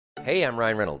Hey, I'm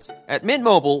Ryan Reynolds. At Mint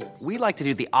Mobile, we like to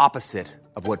do the opposite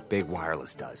of what Big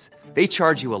Wireless does. They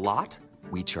charge you a lot,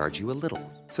 we charge you a little.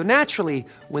 So naturally,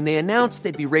 when they announced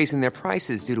they'd be raising their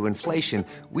prices due to inflation,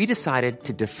 we decided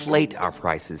to deflate our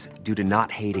prices due to not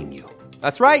hating you.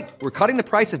 That's right. We're cutting the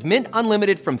price of Mint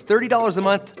Unlimited from $30 a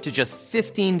month to just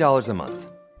 $15 a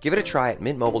month. Give it a try at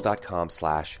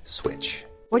mintmobile.com/switch.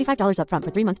 $45 up front for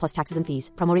 3 months plus taxes and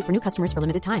fees. Promo rate for new customers for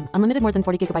limited time. Unlimited more than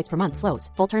 40 gigabytes per month. Slows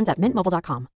full terms at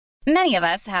mintmobile.com. Many of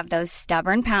us have those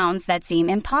stubborn pounds that seem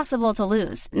impossible to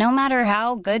lose, no matter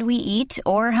how good we eat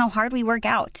or how hard we work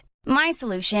out. My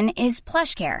solution is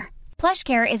PlushCare.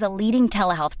 PlushCare is a leading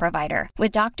telehealth provider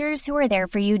with doctors who are there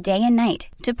for you day and night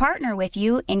to partner with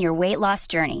you in your weight loss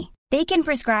journey. They can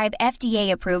prescribe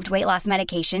FDA-approved weight loss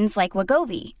medications like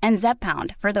Wegovy and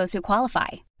Zepbound for those who qualify.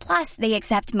 Plus, they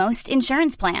accept most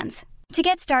insurance plans. To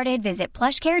get started, visit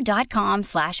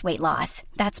plushcare.com/weightloss.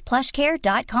 That's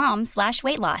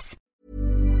plushcare.com/weightloss.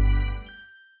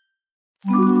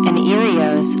 An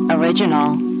Erios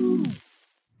original.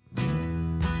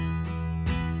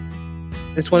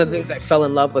 It's one of the things I fell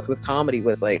in love with comedy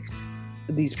was like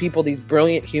these people, these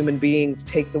brilliant human beings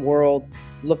take the world,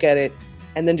 look at it,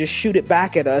 and then just shoot it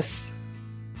back at us.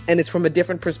 And it's from a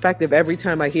different perspective every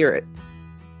time I hear it.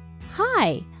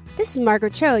 Hi, this is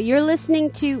Margaret Cho. You're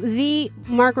listening to The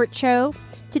Margaret Cho.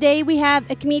 Today we have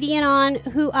a comedian on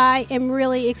who I am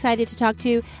really excited to talk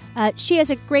to. She has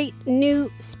a great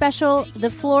new special, The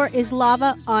Floor is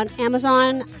Lava, on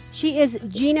Amazon. She is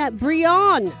Gina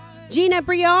Brillon. Gina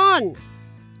Brillon.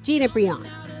 Gina Brillon.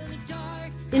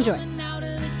 Enjoy.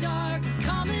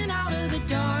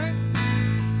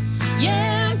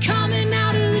 Yeah, coming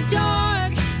out of the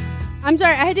dark. I'm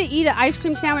sorry, I had to eat an ice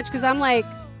cream sandwich because I'm like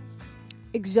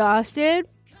exhausted.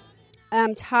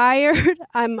 I'm tired.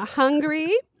 I'm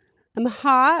hungry. I'm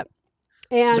hot.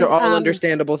 And these are all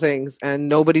understandable things, and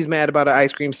nobody's mad about an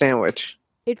ice cream sandwich.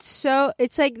 It's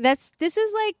like this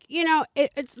is like,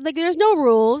 it's like there's no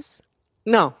rules.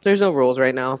 No, there's no rules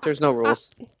right now. There's no rules.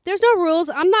 There's no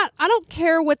rules. I don't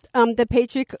care what the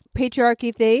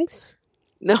patriarchy thinks.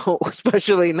 No,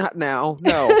 especially not now.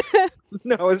 No.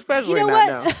 No, especially not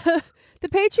now. The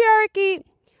patriarchy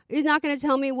is not going to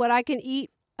tell me what I can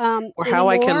eat or how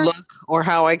I can look or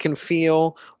how I can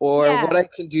feel or what I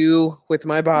can do with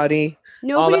my body.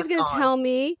 Nobody's going to tell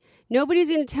me. Nobody's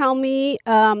going to tell me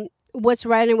what's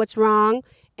right and what's wrong.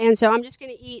 And so I'm just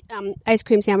going to eat ice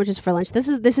cream sandwiches for lunch. This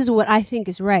is what I think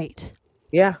is right.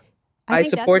 Yeah. I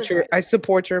support your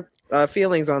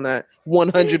feelings on that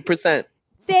 100%.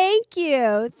 Thank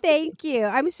you.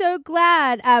 I'm so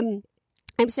glad.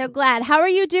 How are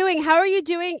you doing? How are you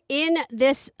doing in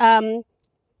this new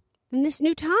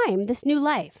time, this new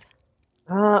life?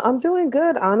 I'm doing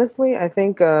good. Honestly, I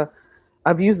think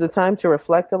I've used the time to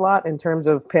reflect a lot in terms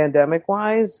of pandemic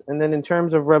wise. And then in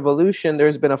terms of revolution,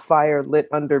 there's been a fire lit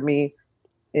under me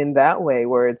in that way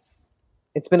where it's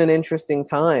been an interesting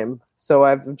time. So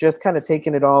I've just kind of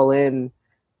taken it all in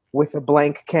with a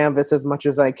blank canvas as much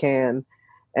as I can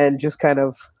and just kind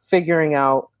of figuring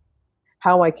out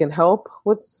how I can help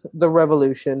with the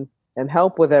revolution and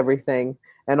help with everything.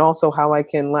 And also how I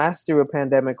can last through a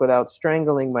pandemic without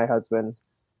strangling my husband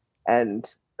and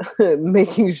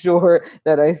making sure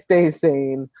that I stay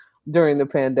sane during the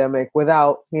pandemic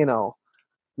without,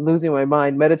 losing my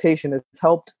mind. Meditation has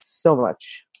helped so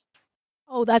much.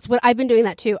 Oh, that's what I've been doing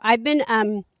that too. I've been,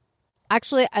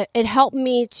 it helped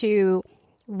me to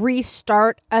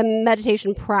restart a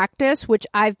meditation practice, which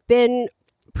I've been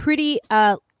pretty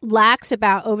lax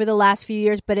about over the last few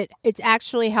years, but it's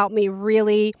actually helped me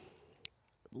really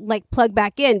plug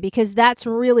back in because that's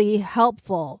really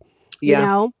helpful,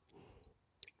 just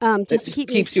to keep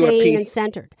me sane and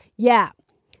centered. Yeah,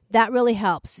 that really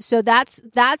helps. So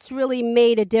that's really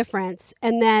made a difference.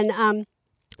 And then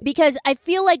because I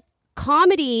feel like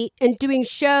comedy and doing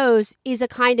shows is a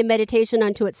kind of meditation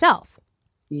unto itself.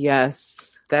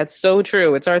 Yes, that's so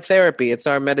true. It's our therapy. It's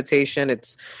our meditation.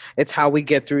 It's how we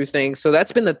get through things. So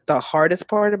that's been the hardest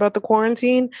part about the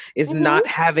quarantine is not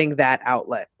having that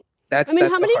outlet. How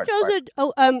many shows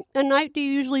a night do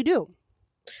you usually do?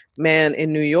 Man,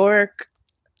 in New York,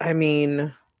 I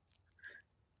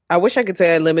wish I could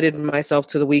say I limited myself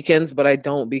to the weekends, but I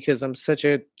don't because I'm such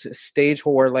a stage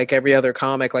whore like every other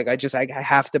comic. Like I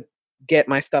have to get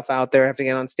my stuff out there. I have to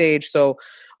get on stage. So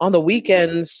on the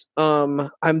weekends,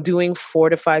 I'm doing 4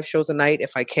 to 5 shows a night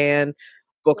if I can,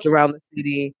 booked around the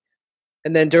city.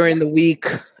 And then during the week,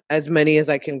 as many as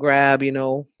I can grab,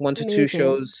 1 to 2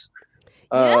 shows.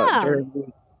 During the week.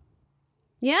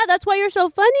 Yeah, that's why you're so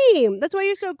funny. That's why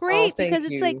you're so great because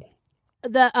it's like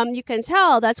you can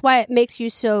tell that's why it makes you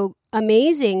so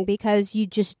amazing because you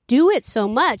just do it so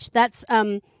much. That's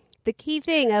the key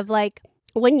thing of like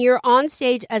when you're on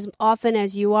stage as often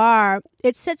as you are,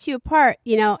 it sets you apart.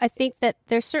 You know, I think that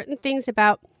there's certain things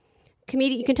about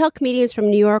you can tell comedians from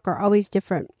New York are always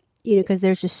different, you know, because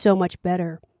they're just so much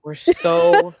better. We're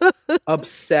so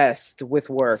obsessed with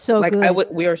work. So like good.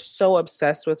 we are so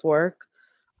obsessed with work,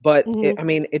 but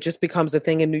Mhm. it just becomes a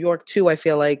thing in New York too. I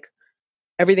feel like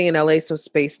everything in LA is so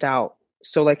spaced out.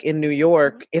 So like in New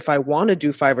York, if I want to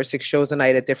do 5 or 6 shows a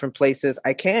night at different places,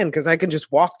 I can, because I can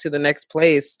just walk to the next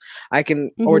place. I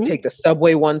can, or take the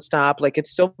subway one stop. Like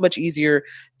it's so much easier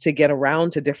to get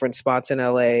around to different spots in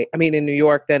LA. I mean, in New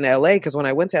York than LA, because when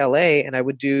I went to LA and I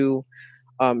would do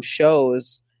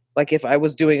shows, like if I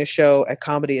was doing a show at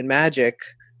Comedy and Magic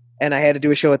and I had to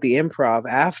do a show at the Improv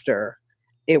after,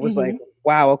 it was like,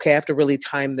 wow, okay, I have to really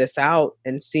time this out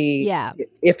and see Yeah.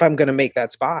 if I'm going to make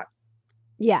that spot.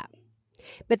 Yeah.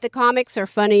 But the comics are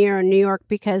funnier in New York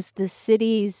because the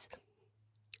cities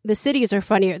are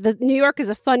funnier. New York is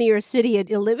a funnier city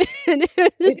to live in.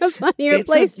 It's a funnier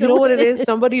place to live. You know what it is?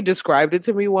 Somebody described it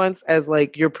to me once as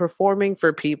like you're performing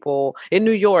for people in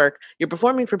New York. You're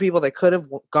performing for people that could have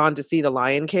gone to see The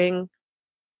Lion King,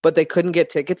 but they couldn't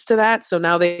get tickets to that. So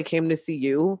now they came to see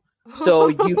you. So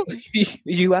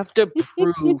you have to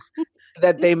prove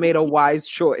that they made a wise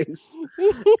choice.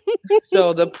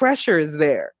 So the pressure is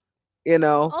there, you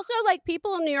know? Also, like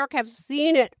people in New York have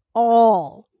seen it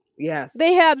all. Yes.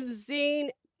 They have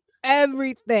seen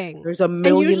everything. There's a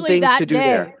million things to do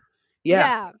there.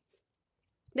 Yeah.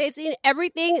 They've seen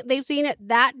everything. They've seen it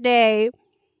that day.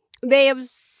 They have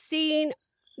seen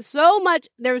so much.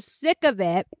 They're sick of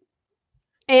it.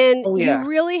 And you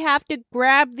really have to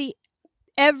grab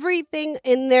everything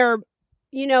in their,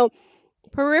 you know,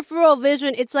 peripheral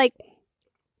vision. It's like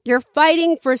you're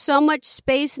fighting for so much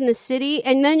space in the city,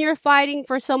 and then you're fighting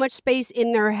for so much space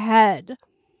in their head.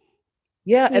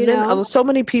 Yeah, and then so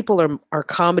many people are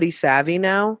comedy savvy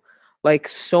now. Like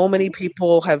so many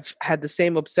people have had the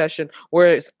same obsession.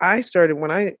 Whereas I started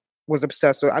when I was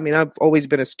obsessed with, I've always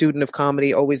been a student of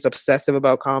comedy, always obsessive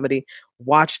about comedy,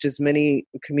 watched as many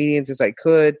comedians as I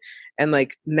could. And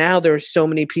like now there are so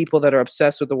many people that are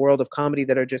obsessed with the world of comedy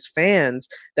that are just fans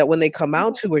that when they come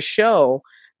out to a show,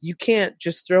 you can't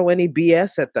just throw any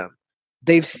BS at them.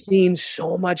 They've seen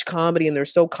so much comedy and they're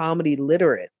so comedy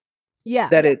literate. Yeah.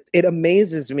 That it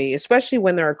amazes me, especially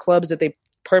when there are clubs that they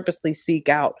purposely seek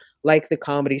out, like the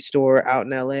Comedy Store out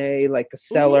in LA, like the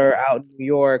Cellar out in New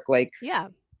York. Like,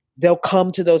 they'll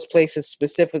come to those places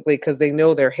specifically because they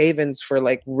know they're havens for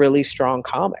like really strong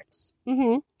comics.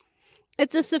 Mm-hmm.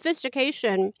 It's a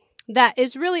sophistication that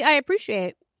is really, I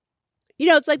appreciate. You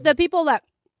know, it's like the people that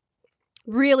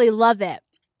really love it.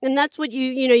 And that's what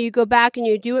you go back and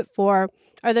you do it for,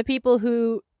 are the people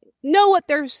who know what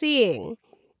they're seeing.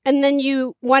 And then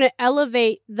you want to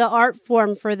elevate the art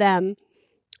form for them.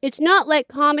 It's not like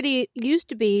comedy used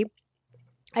to be,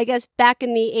 I guess, back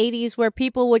in the 80s, where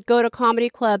people would go to comedy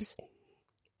clubs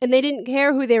and they didn't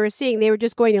care who they were seeing. They were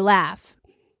just going to laugh.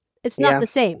 It's not the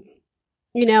same,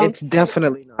 you know? It's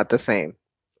definitely not the same.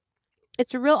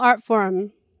 It's a real art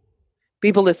form.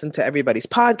 People listen to everybody's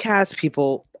podcasts.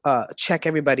 People check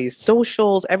everybody's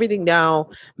socials. Everything now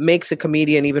makes a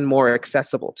comedian even more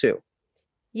accessible, too.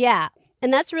 Yeah.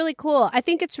 And that's really cool. I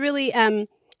think it's really,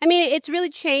 it's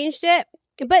really changed it.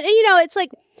 But, you know, it's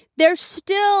like there's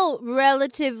still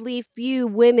relatively few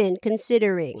women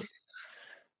considering.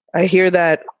 I hear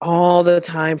that all the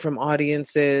time from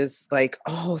audiences, like,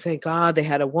 oh, thank God they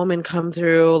had a woman come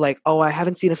through. Like, oh, I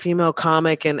haven't seen a female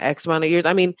comic in X amount of years.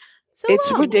 I mean,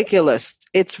 it's ridiculous.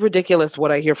 It's ridiculous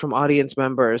what I hear from audience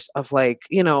members of like,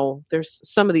 you know, there's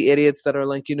some of the idiots that are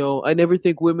like, you know, I never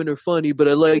think women are funny, but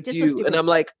I like you. So and I'm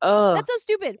like, that's so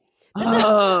stupid.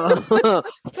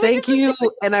 Thank you.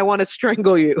 And I want to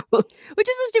strangle you. Which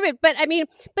is so stupid. But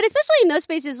especially in those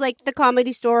spaces like the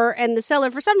Comedy Store and the Cellar,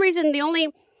 for some reason, the only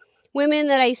women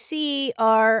that I see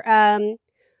are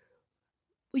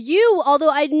you, although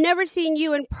I'd never seen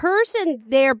you in person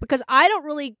there because I don't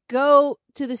really go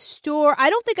to the store. I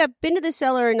don't think I've been to the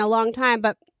Cellar in a long time,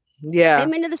 but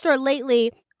I've been to the store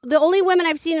lately. The only women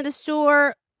I've seen in the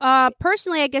store,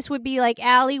 personally, I guess would be like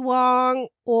Ali Wong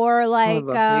or like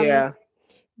the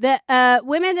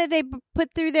women that they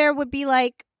put through there would be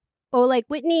like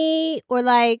Whitney or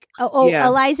like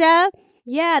Eliza.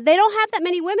 Yeah, they don't have that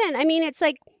many women. I mean, it's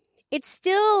like it's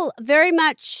still very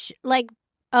much like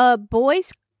a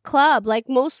boys' club, like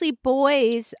mostly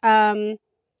boys.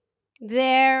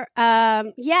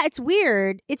 It's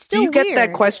weird. It's still weird. Do you get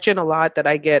that question a lot that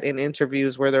I get in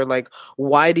interviews where they're like,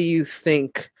 why do you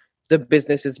think the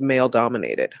business is male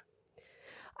dominated?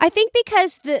 I think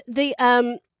because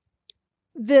the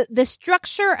the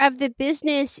structure of the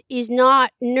business is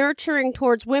not nurturing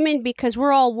towards women because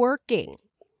we're all working.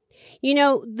 You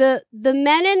know, the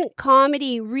men in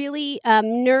comedy really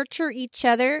nurture each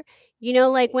other. You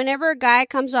know, like whenever a guy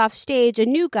comes off stage, a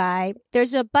new guy,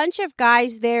 there's a bunch of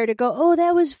guys there to go, oh,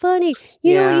 that was funny.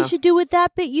 You know what you should do with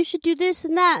that bit? You should do this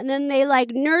and that. And then they like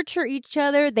nurture each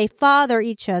other. They father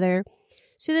each other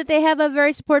so that they have a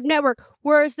very supportive network.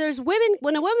 Whereas there's women,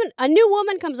 when a new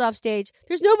woman comes off stage,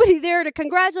 there's nobody there to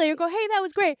congratulate her and go, hey, that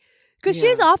was great. Because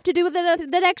she's off to do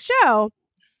the next show.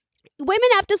 Women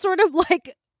have to sort of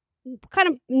like kind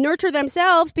of nurture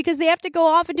themselves because they have to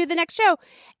go off and do the next show.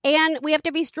 And we have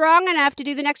to be strong enough to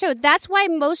do the next show. That's why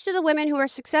most of the women who are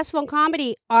successful in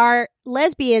comedy are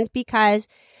lesbians, because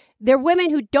they're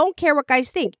women who don't care what guys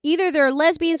think. Either they're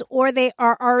lesbians or they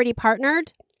are already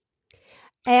partnered.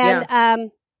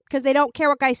 And because they don't care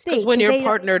what guys think. Because when you're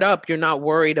partnered up, you're not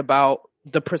worried about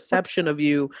the perception of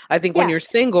you. I think when you're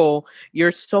single,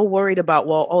 you're so worried about,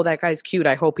 well, oh, that guy's cute.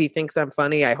 I hope he thinks I'm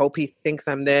funny. I hope he thinks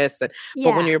I'm this. But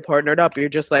when you're partnered up, you're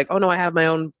just like, oh no, I have my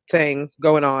own thing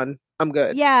going on. I'm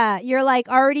good. Yeah. You're like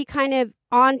already kind of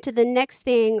on to the next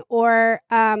thing or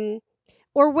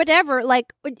whatever.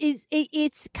 Like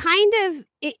it's kind of,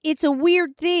 it's a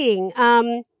weird thing.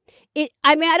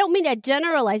 I mean, I don't mean to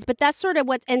generalize, but that's sort of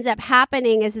what ends up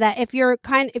happening is that if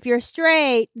you're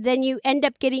straight, then you end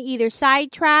up getting either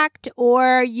sidetracked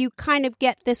or you kind of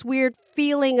get this weird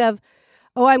feeling of,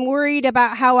 oh, I'm worried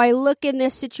about how I look in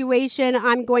this situation.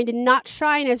 I'm going to not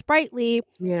shine as brightly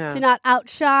to not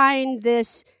outshine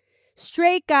this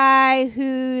straight guy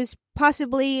who's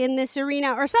possibly in this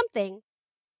arena or something.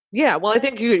 Yeah, well, I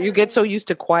think you get so used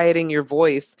to quieting your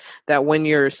voice that when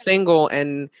you're single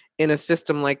and in a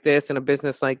system like this, in a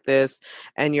business like this,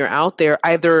 and you're out there,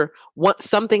 either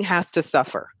something has to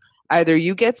suffer. Either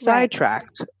you get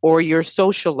sidetracked or your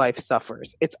social life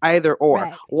suffers. It's either or.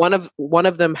 Right. One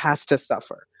of them has to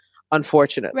suffer,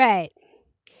 unfortunately. Right.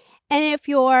 And if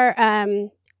you're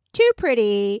too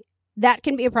pretty, that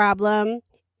can be a problem.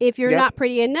 If you're not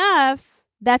pretty enough,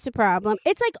 that's a problem.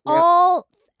 It's like all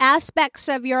aspects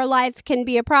of your life can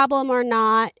be a problem or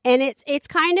not, and it's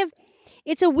kind of,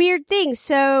 it's a weird thing.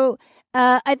 So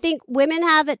I think women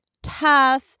have it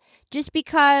tough just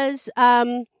because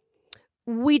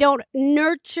we don't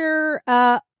nurture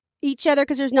each other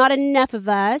because there's not enough of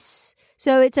us.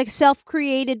 So it's a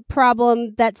self-created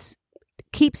problem that's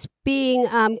keeps being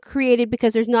created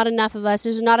because there's not enough of us.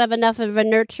 There's not enough of a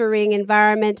nurturing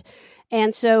environment,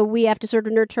 and so we have to sort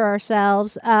of nurture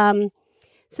ourselves.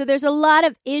 So there's a lot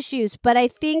of issues, but I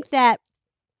think that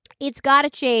it's got to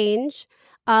change.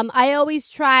 I always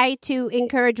try to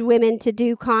encourage women to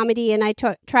do comedy, and I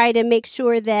try to make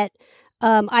sure that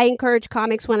I encourage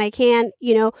comics when I can.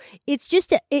 You know, it's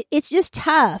just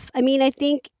tough. I mean, I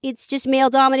think it's just male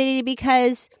dominated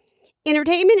because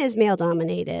entertainment is male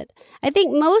dominated. I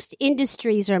think most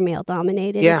industries are male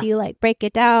dominated. If you like break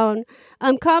it down,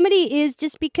 comedy is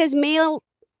just because male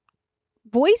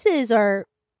voices are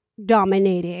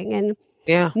dominating, and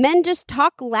men just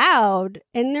talk loud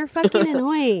and they're fucking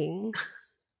annoying.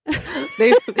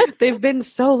 they've been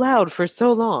so loud for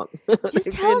so long.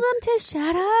 Just tell them to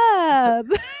shut up.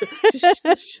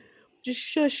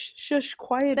 just shush,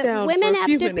 quiet down. Women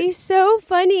have to be so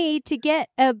funny to get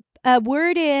a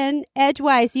word in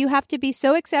edgewise. You have to be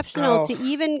so exceptional to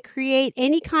even create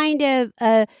any kind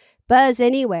of buzz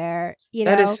anywhere. You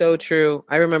know? That is so true.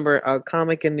 I remember a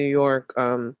comic in New York.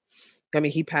 I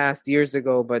mean, he passed years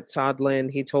ago, but Todd Lynn,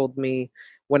 he told me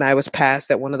when I was passed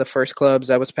at one of the first clubs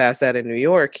I was passed at in New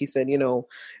York, he said, you know,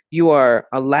 you are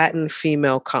a Latin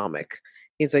female comic.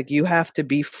 He's like, you have to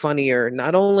be funnier,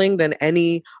 not only than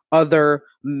any other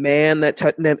man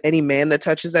any man that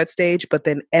touches that stage, but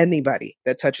then anybody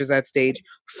that touches that stage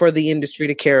for the industry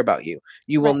to care about you.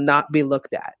 You will not be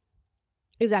looked at.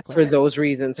 Exactly. For those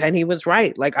reasons. And he was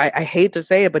right. Like, I hate to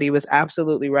say it, but he was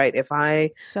absolutely right. If I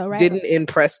didn't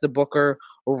impress the booker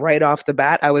right off the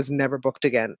bat, I was never booked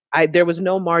again. There was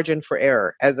no margin for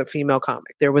error as a female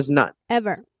comic. There was none.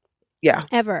 Ever. Yeah.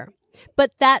 Ever. But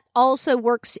that also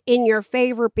works in your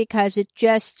favor because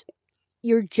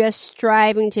you're just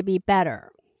striving to be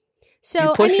better. So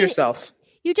you push yourself.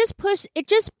 You just push.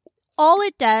 All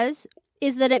it does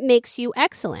is that it makes you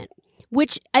excellent,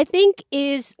 which I think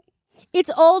it's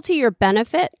all to your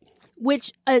benefit,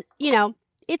 which,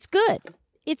 it's good.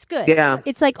 It's good. Yeah.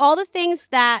 It's like all the things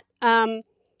that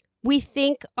we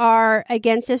think are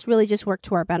against us really just work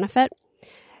to our benefit.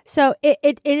 So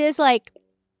it is like,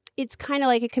 it's kind of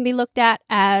like it can be looked at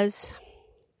as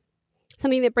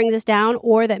something that brings us down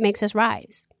or that makes us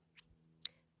rise,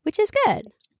 which is good.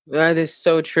 That is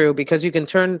so true because you can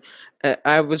turn. I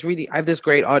have this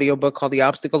great audiobook called The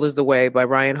Obstacle is the Way by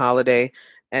Ryan Holiday,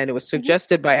 and it was Hmm.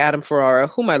 suggested by Adam Ferrara,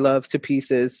 whom I love to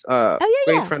pieces, Oh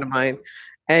great yeah, friend of mine.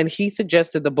 And he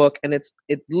suggested the book, and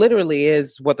it literally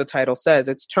is what the title says.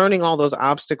 It's turning all those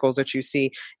obstacles that you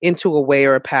see into a way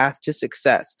or a path to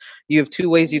success. You have two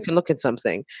ways you yeah. can look at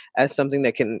something as something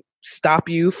that can stop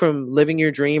you from living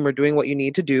your dream or doing what you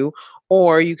need to do,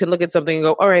 or you can look at something and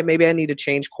go, all right, maybe I need to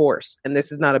change course. And this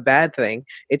is not a bad thing.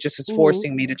 It just is Hmm.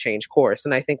 forcing me to change course.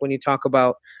 And I think when you talk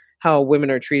about how women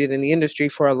are treated in the industry,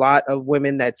 for a lot of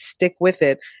women that stick with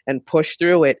it and push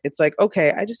through it, it's like,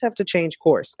 okay, I just have to change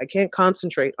course. I can't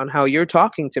concentrate on how you're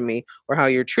talking to me or how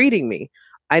you're treating me.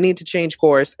 I need to change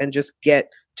course and just get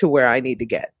to where I need to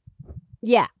get.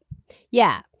 Yeah,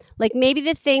 yeah. Like maybe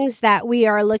the things that we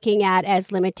are looking at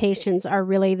as limitations are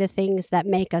really the things that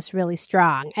make us really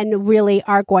strong and really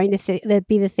are going to that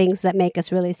be the things that make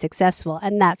us really successful.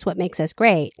 And that's what makes us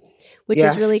great, which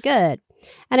is really Yes. good.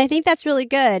 And I think that's really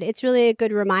good. It's really a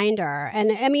good reminder.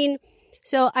 And I mean,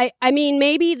 so I mean,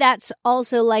 maybe that's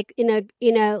also like in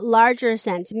a larger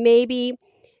sense, maybe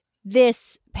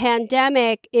this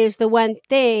pandemic is the one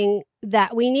thing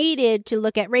that we needed to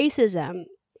look at racism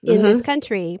in this Mm-hmm.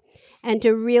 country and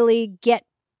to really get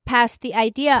past the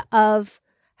idea of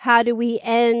how do we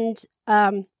end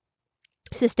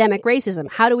systemic racism?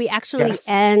 How do we actually Yes.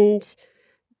 end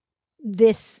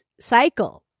this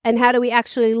cycle? And how do we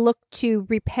actually look to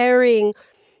repairing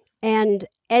and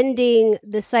ending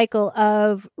the cycle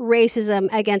of racism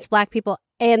against Black people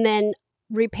and then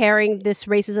repairing this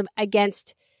racism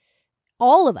against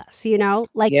all of us,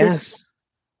 like this Yes.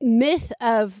 myth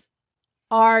of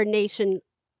our nation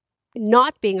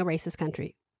not being a racist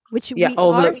country, which Yeah. we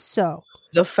Oh, are so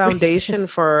the foundation racist.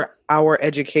 for our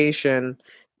education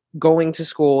going to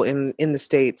school in the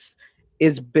States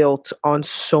is built on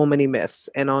so many myths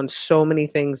and on so many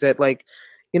things that, like,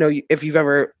 if you've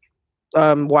ever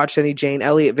watched any Jane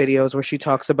Elliott videos where she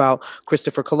talks about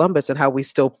Christopher Columbus and how we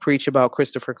still preach about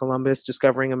Christopher Columbus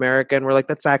discovering America, and we're like,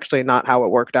 that's actually not how it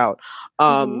worked out.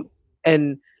 Hmm.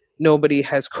 And nobody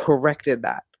has corrected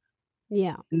that.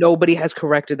 Yeah. Nobody has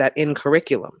corrected that in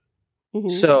curriculum. Hmm.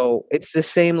 So it's the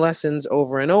same lessons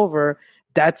over and over.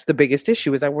 That's the biggest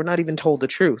issue, is that we're not even told the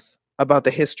truth about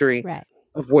the history Right.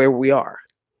 of where we are.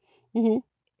 Hmm.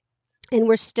 And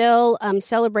we're still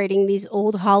celebrating these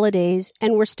old holidays,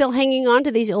 and we're still hanging on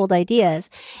to these old ideas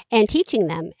and teaching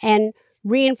them and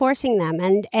reinforcing them.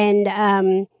 And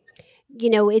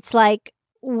it's like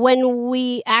when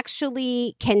we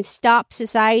actually can stop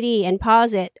society and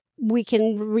pause it, we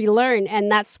can relearn.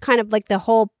 And that's kind of like the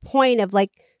whole point of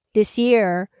like this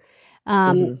year.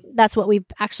 Hmm. That's what we've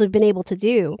actually been able to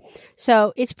do.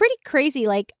 So it's pretty crazy.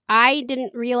 Like I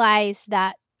didn't realize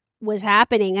that was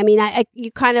happening. I mean,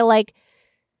 you kind of like,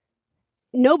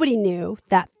 nobody knew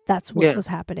that that's what Yeah. was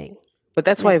happening. But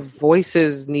that's Right. why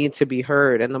voices need to be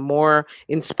heard. And the more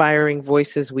inspiring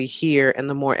voices we hear, and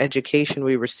the more education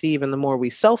we receive, and the more we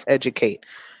self educate,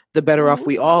 the better off Mhm.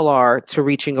 we all are to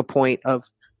reaching a point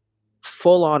of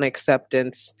full on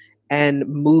acceptance and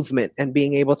movement, and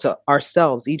being able to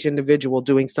ourselves, each individual,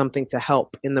 doing something to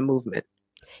help in the movement.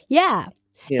 Yeah.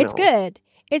 You It's know, good.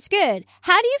 It's good.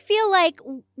 How do you feel like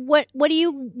what do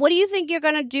you think you're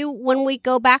going to do when we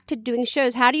go back to doing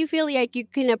shows? How do you feel like you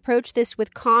can approach this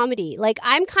with comedy? Like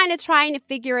I'm kind of trying to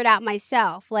figure it out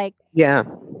myself. yeah.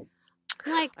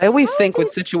 I How always think do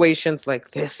with situations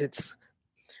like this,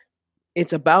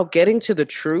 it's about getting to the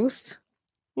truth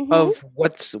Mhm. of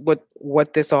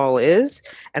what this all is,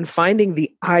 and finding the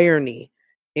irony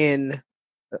in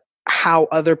how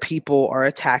other people are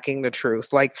attacking the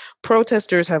truth. Like,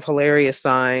 protesters have hilarious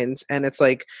signs, and it's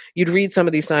like, you'd read some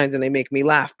of these signs and they make me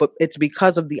laugh, but it's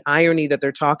because of the irony that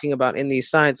they're talking about in these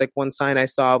signs. Like, one sign I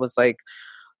saw was like,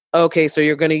 okay, so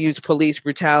you're going to use police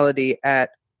brutality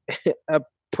at a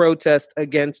protest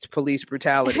against police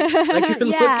brutality. Like, you're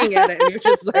Yeah. looking at it and you're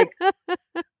just like,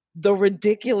 the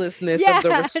ridiculousness of the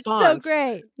Yeah, it's so response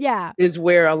great. Yeah. is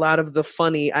where a lot of the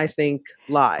funny, I think,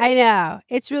 I lies. know.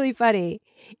 It's really funny.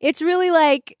 It's really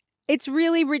like it's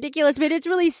really ridiculous, but it's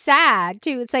really sad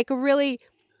too. It's like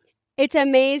it's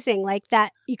amazing like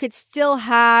that you could still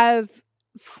have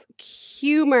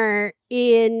humor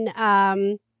in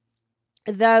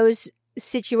those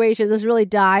situations, those really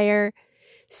dire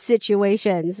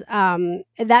situations.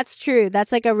 That's true.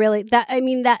 That's like a really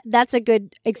that's a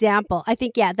good example. I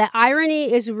think the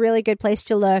irony is a really good place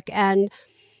to look, and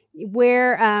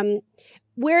where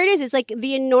it is, it's like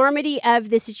the enormity of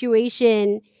the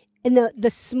situation in the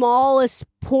smallest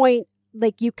point,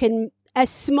 like you can, as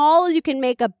small as you can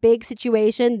make a big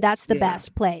situation, that's the Yeah.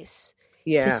 best place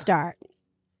to Yeah. start.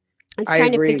 It's I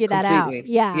trying to agree figure that out.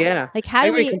 completely. Yeah. Yeah. Like, how I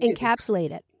do agree we completely.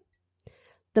 encapsulate it?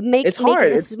 Make It's it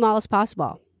hard. as small as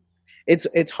possible.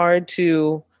 It's hard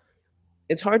to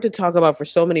talk about for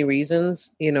so many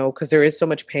reasons, because there is so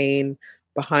much pain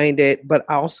behind it. But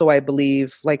also, I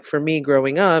believe, like for me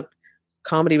growing up,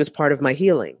 comedy was part of my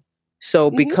healing.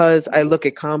 So Mhm. because I look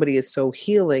at comedy as so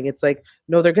healing, it's like,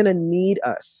 no, they're going to need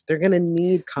us. They're going to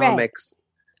need Right. comics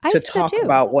I to think so talk too.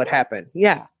 about what happened.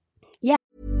 Yeah.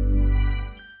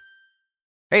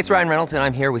 Hey, it's Ryan Reynolds, and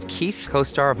I'm here with Keith,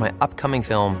 co-star of my upcoming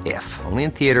film, If, only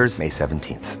in theaters May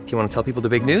 17th. Do you want to tell people the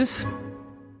big news?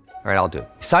 All right, I'll do it.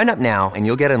 Sign up now and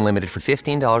you'll get unlimited for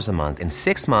 $15 a month and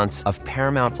 6 months of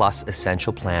Paramount Plus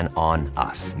Essential Plan on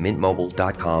us.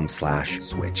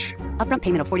 MintMobile.com/switch. Upfront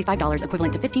payment of $45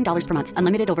 equivalent to $15 per month.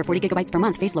 Unlimited over 40 gigabytes per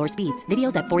month. Face lower speeds.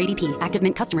 Videos at 480p. Active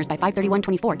Mint customers by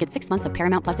 531.24 get 6 months of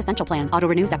Paramount Plus Essential Plan. Auto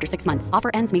renews after 6 months. Offer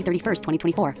ends May 31st,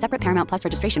 2024. Separate Paramount Plus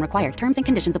registration required. Terms and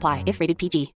conditions apply if rated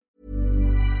PG.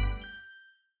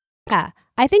 Yeah,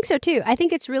 I think so too. I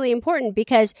think it's really important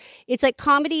because it's like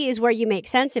comedy is where you make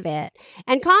sense of it.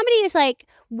 And comedy is like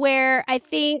where I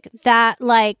think that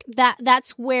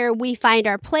that's where we find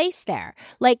our place there.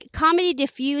 Like comedy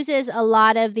diffuses a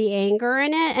lot of the anger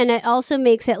in it, and it also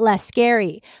makes it less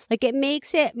scary. Like it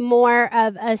makes it more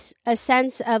of a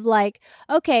sense of like,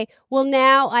 okay, well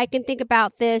now I can think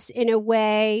about this in a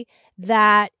way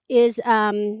that is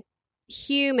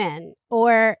human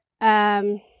or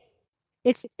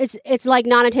it's like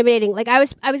non-intimidating. Like I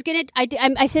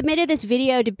submitted this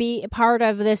video to be a part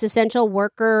of this essential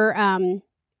worker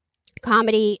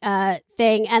comedy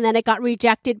thing, and then it got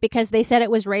rejected because they said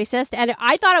it was racist. And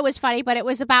I thought it was funny, but it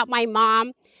was about my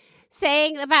mom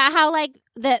saying about how like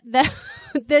the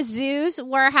the zoos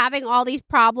were having all these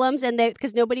problems, and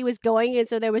because nobody was going, and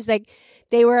so there was like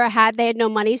they had no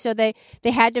money, so they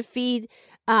had to feed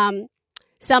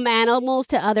some animals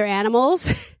to other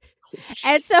animals.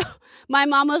 And so my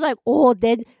mom was like, "Oh,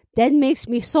 that makes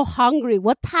me so hungry.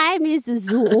 What time is the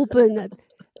zoo open?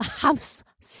 I'm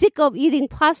sick of eating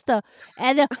pasta."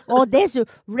 And oh, that's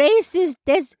racist.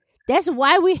 That's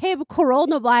why we have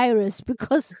coronavirus,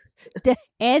 because the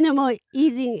animal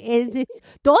eating is.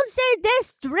 Don't say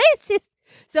that's racist.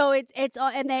 So it's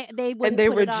and they And they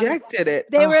rejected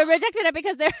it. They were rejected it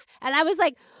because they're, and I was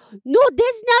like, no,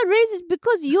 that's not racist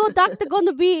because your doctor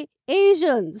gonna be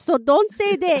Asian. So don't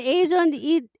say that Asian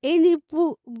eat any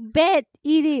food, bad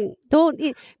eating. Don't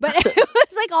eat. But it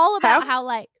was like all about how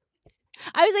like,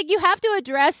 I was like, you have to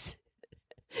address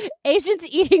Asians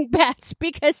eating bats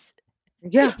because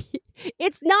Yeah.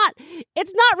 it's not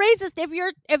racist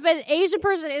if an Asian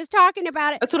person is talking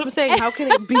about it. That's what I'm saying. How can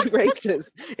it be racist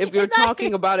if you're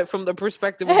talking about it from the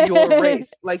perspective of your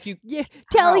race? Like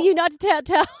telling you not to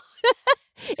tell.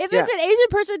 If it's an Asian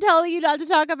person telling you not to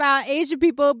talk about Asian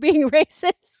people being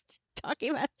racist, talking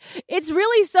about it's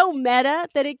really so meta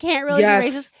that it can't really be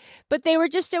racist. But they were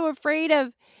just so afraid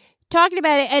of talking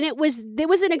about it, and it was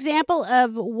an example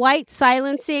of white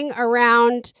silencing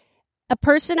around a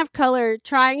person of color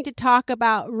trying to talk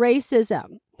about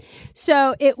racism.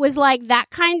 So it was like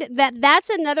that's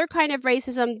another kind of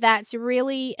racism that's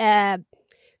really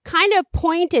kind of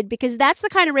pointed, because that's the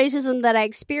kind of racism that I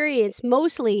experience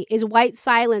mostly is white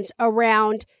silence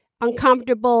around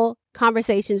uncomfortable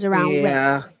conversations around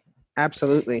race.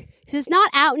 Absolutely. So it's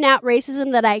not out and out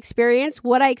racism that I experience.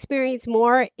 What I experience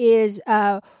more is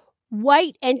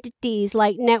white entities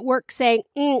like networks saying,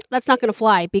 that's not going to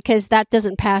fly because that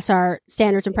doesn't pass our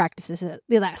standards and practices.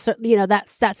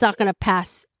 That's not going to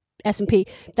pass S&P.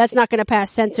 That's not going to pass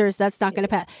censors. That's not going to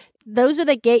pass. Those are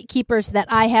the gatekeepers that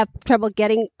I have trouble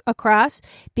getting across,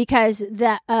 because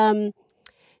the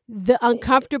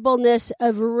uncomfortableness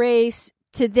of race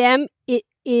to them,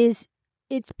 it's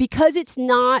because it's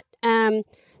not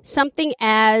something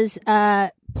as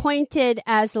pointed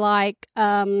as like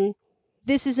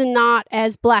this is not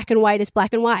as black and white as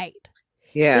black and white.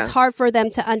 Yeah. It's hard for them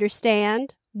to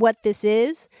understand what this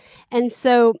is. And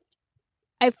so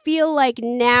I feel like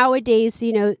nowadays,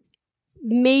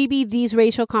 maybe these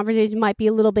racial conversations might be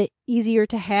a little bit easier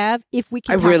to have if we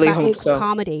can talk about it in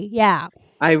comedy. Yeah.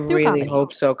 I really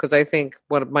hope so, because I think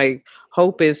what my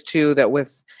hope is too, that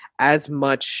with as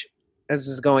much as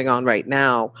is going on right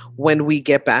now, when we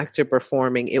get back to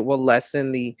performing, it will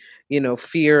lessen the,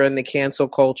 fear and the cancel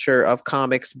culture of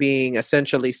comics being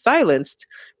essentially silenced,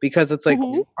 because it's like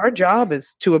our job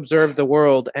is to observe the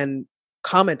world and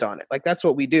comment on it. Like that's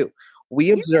what we do.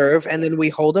 We observe, and then we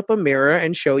hold up a mirror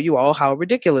and show you all how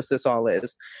ridiculous this all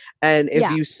is. And if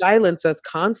you silence us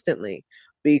constantly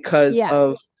because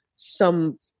of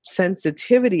some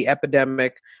sensitivity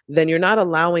epidemic, then you're not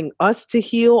allowing us to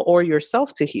heal or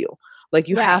yourself to heal. Like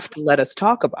you have to let us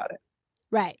talk about it.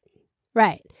 Right.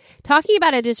 Right. Talking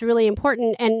about it is really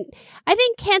important. And I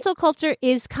think cancel culture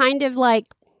is kind of like,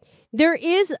 there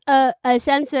is a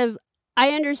sense of,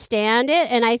 I understand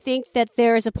it. And I think that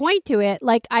there is a point to it.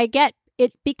 Like, I get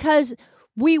it because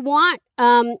we want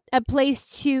a place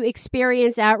to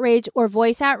experience outrage or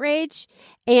voice outrage.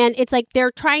 And it's like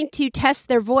they're trying to test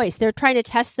their voice. They're trying to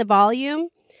test the volume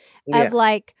of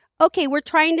like, okay, we're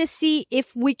trying to see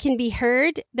if we can be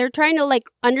heard. They're trying to like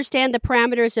understand the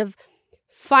parameters of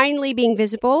finally being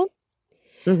visible.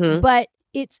 But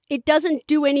it doesn't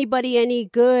do anybody any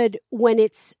good when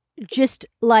it's just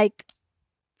like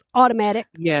automatic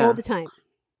all the time.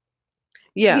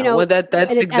 Yeah, You know, well, that's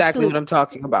exactly absolute. what I'm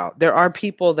talking about. There are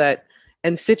people that,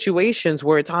 and situations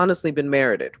where it's honestly been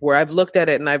merited, where I've looked at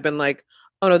it and I've been like,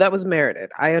 oh no, that was merited.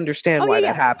 I understand why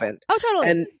that happened. Oh, totally.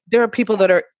 And there are people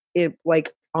that are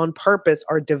like on purpose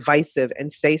are divisive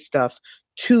and say stuff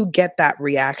to get that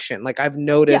reaction. Like I've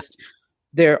noticed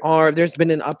there's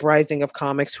been an uprising of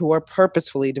comics who are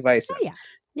purposefully divisive. Oh,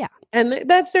 yeah. And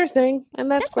that's their thing. And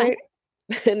that's great.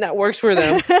 And that works for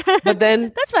them. But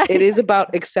then That's fine. it is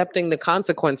about accepting the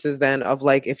consequences then of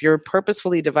like, if you're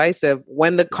purposefully divisive,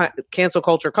 when the cancel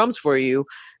culture comes for you,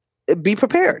 be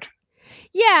prepared.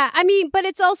 Yeah, I mean, but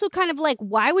it's also kind of like,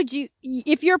 why would you,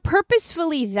 if you're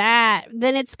purposefully that,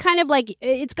 then it's kind of like,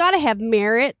 it's got to have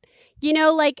merit. You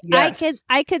know, like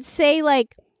I could say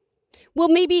like, well,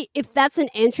 maybe if that's an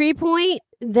entry point,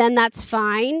 then that's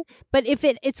fine. But if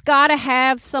it's got to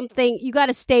have something, you got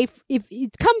to stay, if you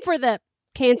come for the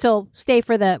cancel, stay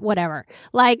for the whatever.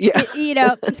 Like, you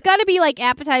know, it's got to be like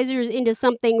appetizers into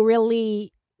something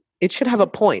really. It should have a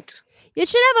point. It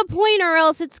should have a point, or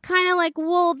else it's kind of like,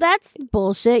 well, that's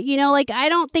bullshit. You know, like, I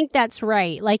don't think that's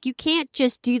right. Like, you can't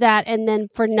just do that and then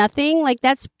for nothing. Like,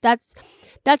 that's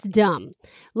dumb.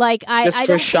 Like, I just I for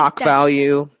don't shock think that's,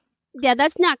 value. Yeah,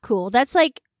 that's not cool. That's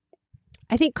like,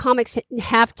 I think comics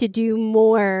have to do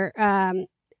more.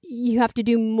 You have to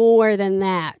do more than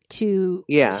that to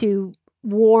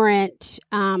warrant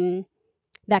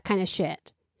that kind of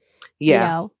shit. Yeah. You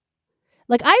know?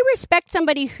 Like, I respect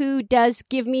somebody who does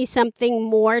give me something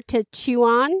more to chew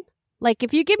on. Like,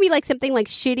 if you give me like something like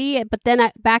shitty, but then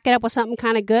I back it up with something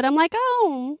kind of good, I'm like,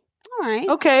 oh, all right.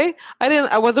 Okay.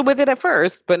 I wasn't with it at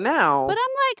first, but now. But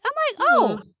I'm like,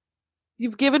 oh.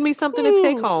 You've given me something to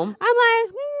take home. I'm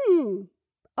like,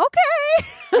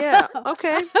 okay. Yeah.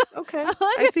 Okay.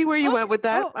 I see where you went with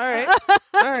that. All right.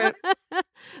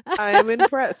 I am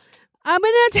impressed. I'm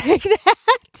going to take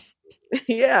that.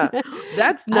 Yeah.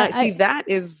 That's nice. See, that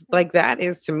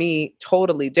is to me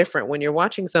totally different when you're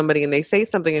watching somebody and they say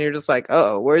something and you're just like,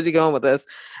 oh, where's he going with this?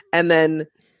 And then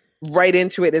right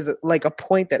into it is like a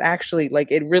point that actually, like,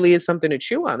 it really is something to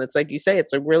chew on. It's like you say,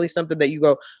 it's really something that you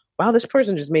go, wow, this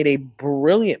person just made a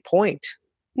brilliant point.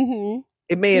 Mm-hmm.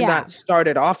 It may have not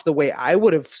started off the way I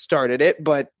would have started it,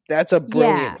 but that's a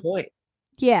brilliant point.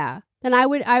 Yeah. Then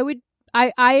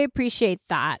I appreciate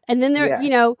that. And then there, you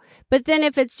know, but then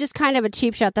if it's just kind of a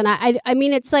cheap shot, then I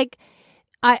mean, it's like,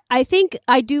 I think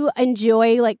I do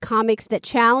enjoy like comics that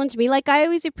challenge me. Like I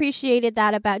always appreciated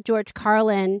that about George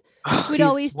Carlin. He'd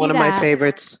always do one of my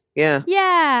favorites. Yeah.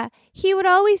 Yeah. He would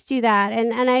always do that.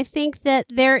 And I think that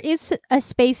there is a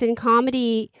space in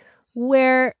comedy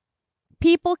where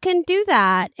people can do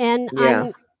that. And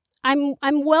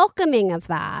I'm welcoming of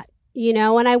that, you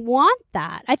know, and I want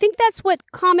that. I think that's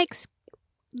what comics,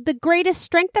 the greatest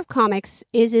strength of comics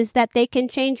is that they can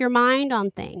change your mind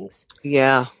on things.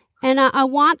 Yeah. And I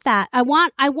want that. I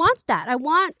want that. I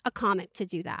want a comic to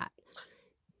do that.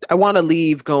 I want to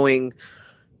leave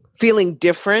feeling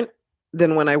different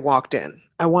than when I walked in.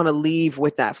 I want to leave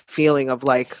with that feeling of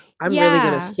like, I'm really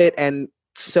going to sit and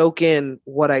soak in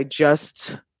what I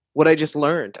just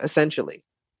learned, essentially.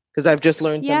 Because I've just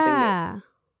learned something new.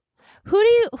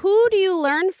 Who do you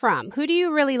learn from? Who do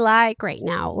you really like right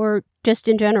now, or just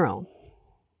in general?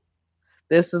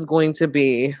 This is going to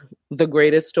be the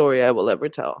greatest story I will ever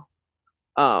tell.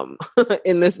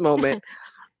 In this moment,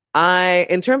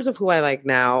 in terms of who I like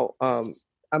now,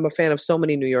 I'm a fan of so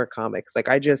many New York comics. Like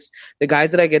the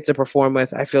guys that I get to perform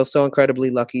with, I feel so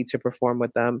incredibly lucky to perform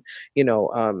with them. You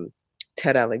know,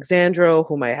 Ted Alexandro,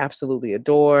 whom I absolutely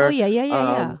adore. Oh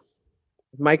yeah.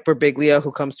 Mike Birbiglia,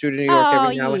 who comes through to New York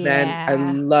every now and then. I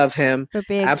love him.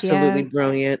 Absolutely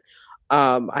brilliant.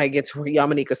 I get to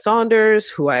Yamanika Saunders,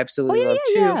 who I absolutely love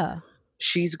too. Yeah.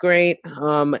 She's great.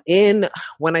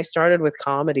 When I started with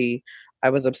comedy, I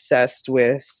was obsessed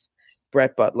with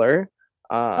Brett Butler.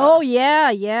 I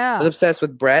was obsessed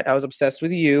with Brett. I was obsessed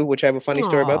with you, which I have a funny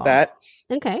story about that.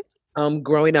 Okay.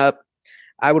 Growing up,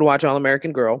 I would watch All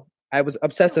American Girl. I was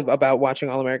obsessive about watching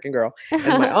All American Girl. And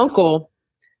my uncle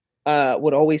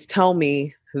would always tell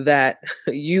me that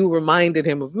you reminded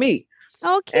him of me.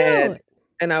 Oh, cute.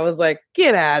 And I was like,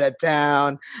 get out of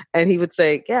town. And he would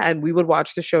say, yeah. And we would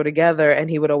watch the show together. And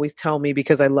he would always tell me,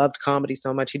 because I loved comedy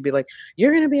so much, he'd be like,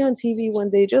 you're going to be on TV one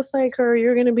day, just like her.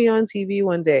 You're going to be on TV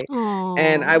one day. Aww.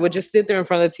 And I would just sit there in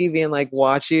front of the TV and like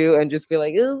watch you and just be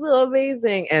like, this is so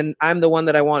amazing. And I'm the One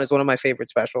That I Want is one of my favorite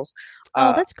specials.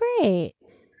 Oh, that's great.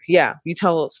 Yeah. You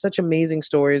tell such amazing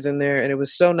stories in there. And it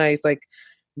was so nice. Like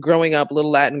growing up, little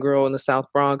Latin girl in the South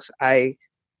Bronx, I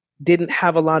didn't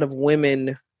have a lot of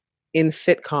women in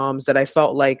sitcoms that I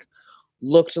felt like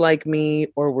looked like me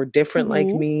or were different like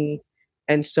me.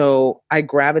 And so I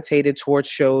gravitated towards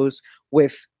shows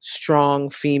with strong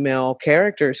female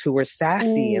characters who were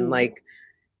sassy and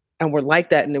were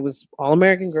like that. And it was All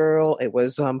American Girl. It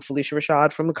was Felicia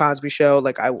Rashad from The Cosby Show.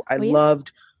 Like I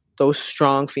loved those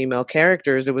strong female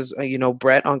characters. It was,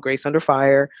 Brett on Grace Under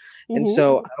Fire. And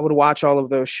so I would watch all of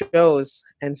those shows.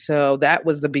 And so that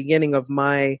was the beginning of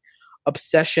my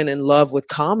obsession and love with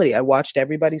comedy. I watched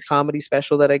everybody's comedy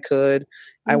special that I could.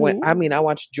 I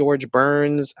watched George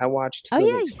Burns. I watched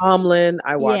Lily Tomlin.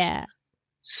 I watched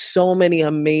so many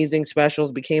amazing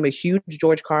specials, became a huge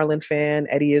George Carlin fan,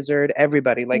 Eddie Izzard,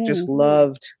 everybody, just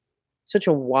loved such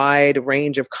a wide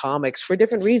range of comics for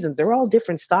different reasons. They're all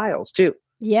different styles too.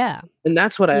 Yeah. And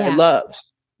that's what I loved,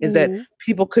 is that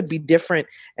people could be different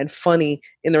and funny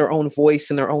in their own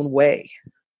voice, in their own way.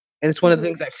 And it's one of the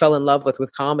things I fell in love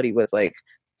with comedy, was like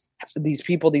these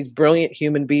people, these brilliant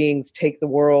human beings take the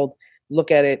world, look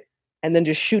at it, and then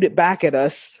just shoot it back at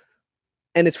us.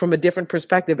 And it's from a different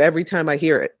perspective every time I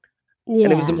hear it. Yeah.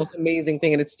 And it was the most amazing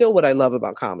thing. And it's still what I love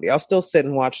about comedy. I'll still sit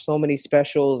and watch so many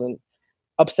specials and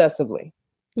obsessively.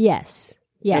 Yes.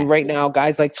 Yes. And right now,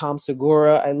 guys like Tom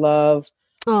Segura, I love.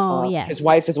 Oh, yes. His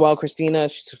wife as well, Christina,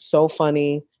 she's so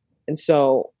funny. And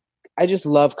so I just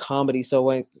love comedy. So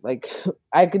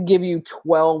I could give you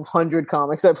 1,200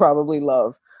 comics I probably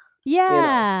love.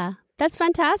 Yeah, that's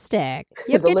fantastic.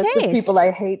 You have the good list taste. of people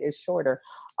I hate is shorter.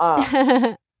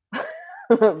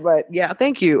 But yeah,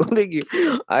 thank you. Thank you.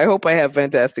 I hope I have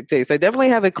fantastic taste. I definitely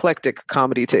have eclectic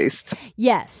comedy taste.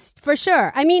 Yes, for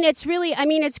sure.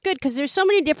 It's good because there's so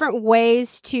many different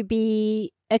ways to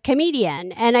be a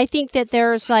comedian. And I think that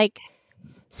there's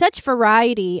such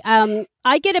variety.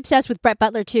 I get obsessed with Brett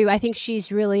Butler too. I think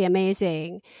she's really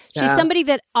amazing. She's somebody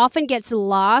that often gets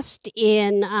lost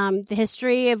in the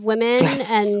history of women.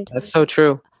 Yes, and that's so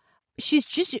true. She's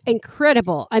just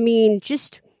incredible.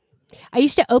 I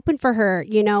used to open for her,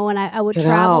 and I would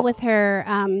travel with her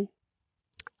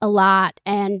a lot.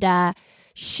 And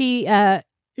she's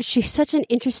such an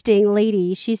interesting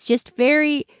lady. She's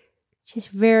very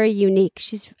unique.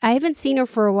 I haven't seen her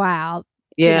for a while.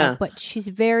 Yeah. But she's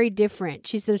very different.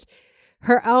 She's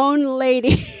her own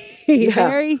lady.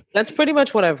 That's pretty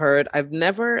much what I've heard. I've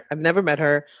never met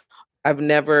her.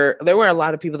 There were a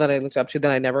lot of people that I looked up to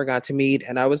that I never got to meet.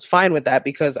 And I was fine with that,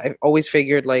 because I always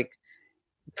figured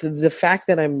the fact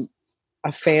that I'm a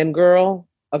fangirl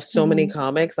of so many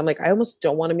comics, I'm I almost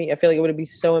don't want to meet. I feel like it would be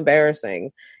so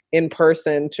embarrassing in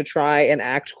person to try and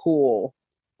act cool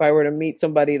if I were to meet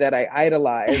somebody that I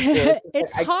idolize.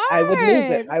 It's hard.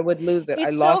 I would lose it.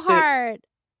 It's so hard.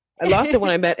 I lost it when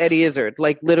I met Eddie Izzard.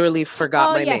 Literally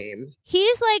forgot my name.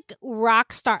 He's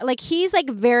rock star. He's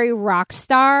very rock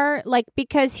star.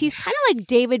 Because he's kind of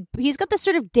David. He's got this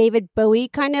sort of David Bowie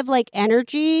kind of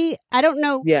energy. I don't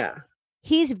know. Yeah.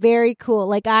 He's very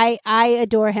cool. I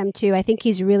adore him too. I think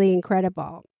he's really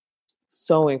incredible.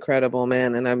 So incredible,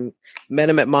 man. And I met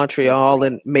him at Montreal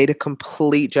and made a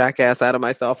complete jackass out of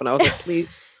myself. And I was like,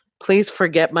 please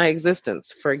forget my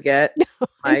existence. Forget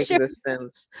my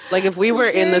existence. If we were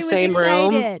in the same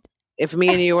room, if me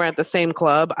and you were at the same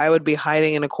club, I would be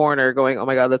hiding in a corner going, oh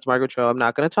my God, that's Margaret Cho. I'm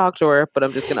not going to talk to her, but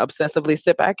I'm just going to obsessively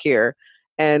sit back here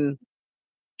and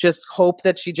just hope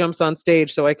that she jumps on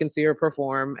stage so I can see her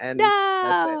perform. And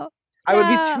that's it. I would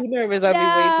be too nervous. I'd be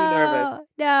way too nervous.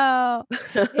 No,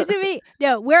 it's me.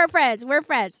 No, we're friends.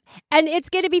 And it's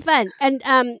going to be fun. And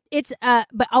but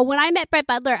when I met Brett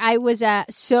Butler, I was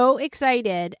so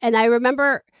excited. And I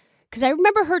remember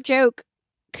her joke,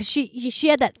 because she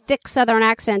had that thick Southern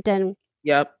accent. And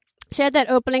yep, she had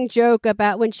that opening joke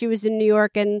about when she was in New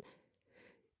York and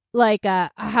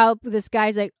how this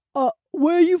guy's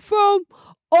where are you from?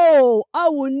 Oh, I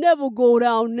would never go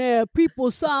down there.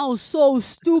 People sound so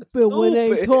stupid when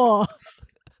they talk.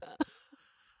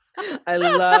 I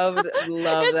love that bit.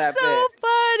 It's so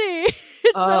funny.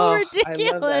 It's so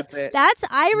ridiculous. I love that bit. That's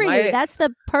irony. That's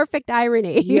the perfect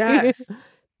irony. Yes.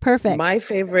 Perfect. My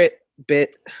favorite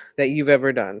bit that you've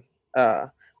ever done,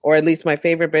 or at least my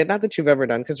favorite bit, not that you've ever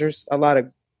done, because there's a lot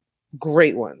of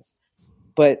great ones,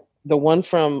 but the one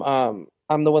from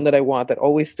I'm the One That I Want that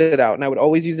always stood out, and I would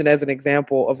always use it as an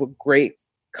example of a great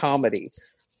comedy,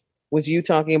 was you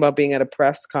talking about being at a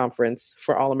press conference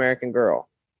for All American Girl.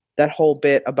 That whole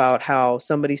bit about how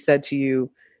somebody said to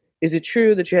you, "Is it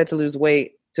true that you had to lose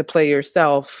weight to play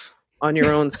yourself on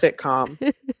your own sitcom?"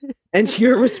 And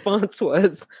your response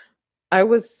was, "I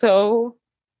was so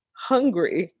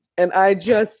hungry." And I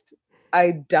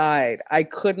died. I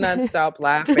could not stop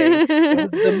laughing.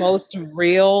 It was the most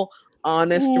real,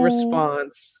 honest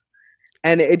response.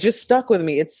 And it just stuck with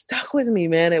me. It stuck with me,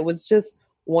 man. It was just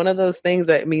one of those things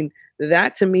that, I mean,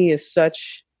 that to me is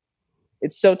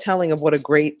it's so telling of what a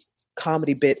great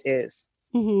comedy bit is.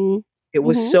 Mm-hmm. It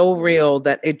was so real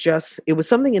that it was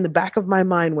something in the back of my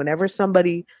mind whenever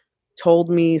somebody told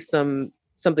me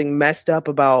something messed up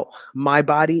about my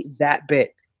body, that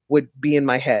bit would be in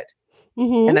my head.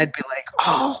 Mm-hmm. And I'd be like,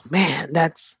 oh man,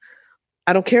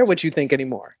 I don't care what you think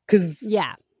anymore.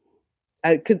 Yeah.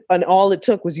 And all it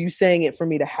took was you saying it for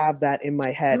me to have that in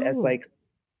my head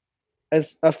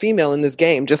as a female in this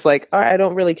game, just like, all right, I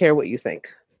don't really care what you think.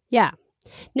 Yeah.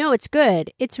 No, it's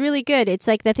good. It's really good. It's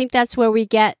like, I think that's where we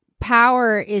get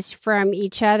power, is from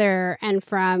each other and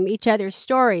from each other's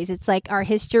stories. It's like our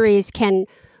histories can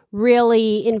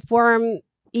really inform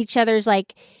each other's,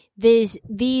 like, these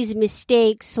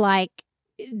mistakes, like,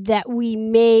 that we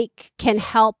make can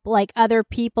help, like, other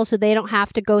people so they don't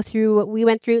have to go through what we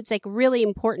went through. It's like really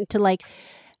important to, like,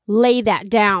 lay that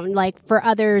down, like, for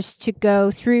others to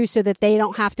go through so that they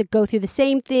don't have to go through the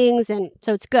same things. And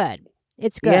so it's good.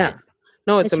 It's good. Yeah.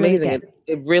 No, it's amazing. Really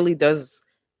it really does.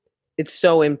 It's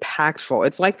so impactful.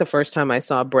 It's like the first time I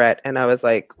saw Brett and I was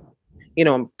like,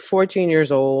 I'm 14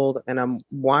 years old and I'm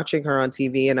watching her on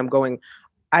TV and I'm going,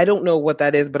 I don't know what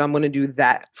that is, but I'm going to do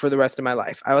that for the rest of my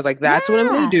life. I was like, that's what I'm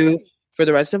going to do for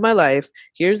the rest of my life.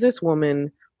 Here's this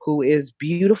woman who is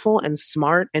beautiful and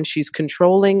smart, and she's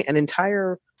controlling an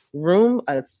entire room,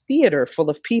 a theater full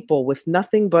of people with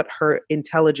nothing but her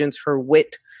intelligence, her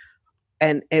wit.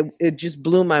 And it just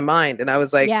blew my mind. And I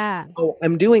was like, oh,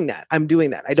 I'm doing that. I'm doing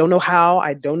that. I don't know how,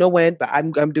 I don't know when, but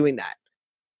I'm doing that.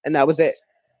 And that was it.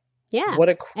 Yeah. What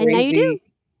a crazy. And now you do.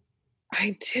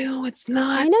 I do. It's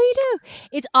nuts. I know you do.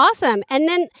 It's awesome. And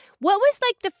then what was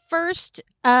like the first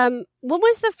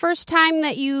time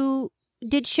that you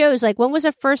did shows? Like, what was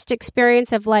the first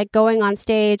experience of, like, going on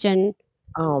stage? And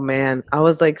oh man, I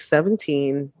was like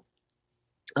 17,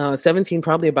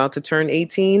 probably about to turn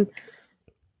 18,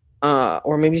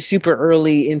 or maybe super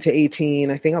early into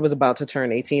 18. I think I was about to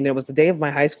turn 18. It was the day of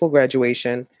my high school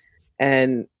graduation,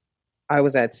 and I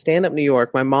was at Stand Up New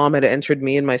York. My mom had entered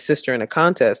me and my sister in a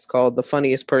contest called The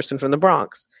Funniest Person from the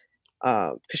Bronx,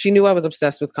 because she knew I was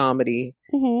obsessed with comedy.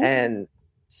 And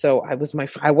so I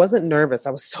wasn't nervous. I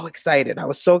was so excited. I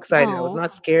was Aww. I was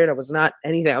not scared. I was not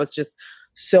anything. I was just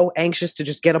so anxious to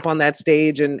just get up on that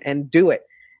stage and do it.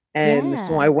 And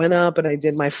so I went up and I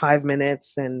did my 5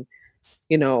 minutes, and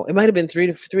it might have been three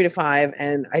to five,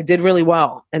 and I did really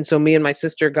well. And so me and my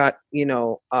sister got,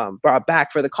 brought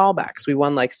back for the callbacks. We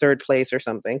won like third place or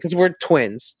something, because we're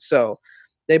twins. So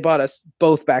they brought us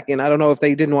both back in. I don't know if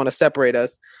they didn't want to separate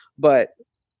us, but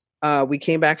we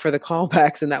came back for the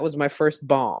callbacks, and that was my first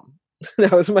bomb.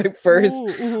 That was my first,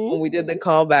 when we did the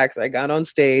callbacks, I got on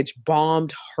stage,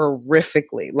 bombed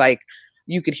horrifically. Like,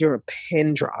 you could hear a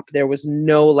pin drop. There was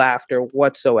no laughter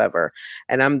whatsoever.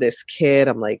 And I'm this kid,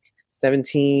 I'm like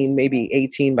 17, maybe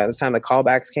 18 by the time the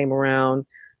callbacks came around.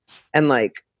 And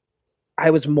like, I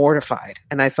was mortified,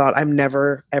 and I thought, I'm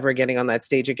never ever getting on that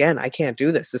stage again. I can't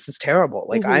do this. This is terrible.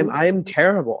 Like, I'm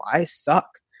terrible. I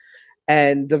suck.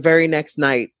 And the very next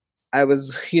night, I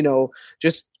was,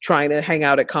 just trying to hang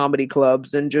out at comedy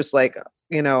clubs, and just like,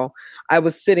 I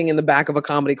was sitting in the back of a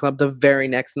comedy club the very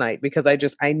next night, because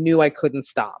I knew I couldn't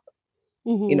stop.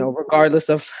 Regardless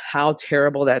of how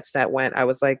terrible that set went, I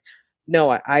was like,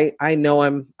 no, I know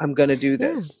I'm going to do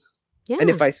this. Yeah. And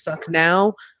if I suck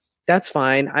now, that's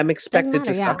fine. I'm expected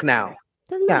to suck now.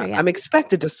 I'm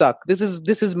expected to suck. This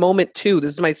is moment 2.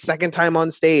 This is my second time on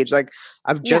stage. Like,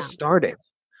 I've just started.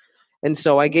 And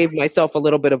so I gave myself a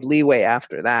little bit of leeway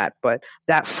after that. But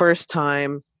that first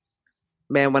time,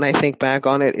 man, when I think back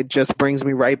on it, it just brings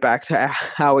me right back to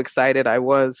how excited I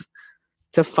was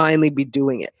to finally be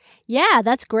doing it. Yeah,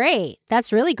 that's great.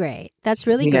 That's really great. That's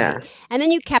really great. And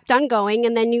then you kept on going,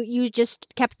 and then you just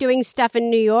kept doing stuff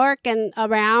in New York and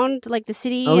around, like, the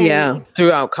city. Oh, yeah.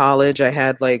 Throughout college, I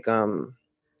had like, man,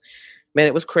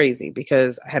 it was crazy,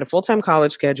 because I had a full-time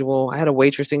college schedule. I had a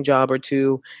waitressing job or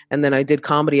 2, and then I did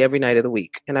comedy every night of the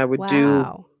week. And I would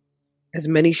do as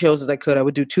many shows as I could. I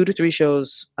would do 2 to 3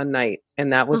 shows a night,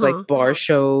 and that was like bar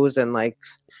shows and like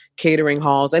catering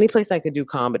halls, any place I could do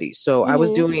comedy. So I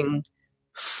was doing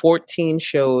 14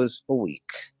 shows a week.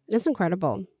 That's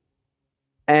incredible.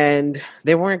 And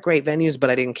they weren't great venues, but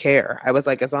I didn't care. I was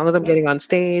like, as long as I'm getting on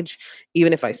stage,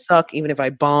 even if I suck, even if I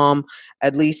bomb,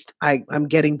 at least I'm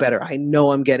getting better. I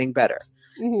know I'm getting better.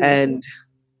 And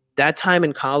that time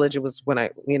in college, it was when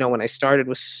I started,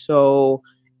 was so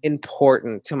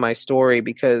important to my story,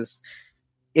 because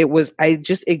I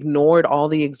just ignored all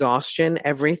the exhaustion,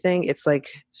 everything. It's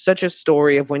like such a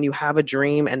story of when you have a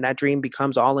dream and that dream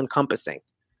becomes all encompassing.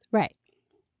 Right.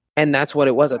 And that's what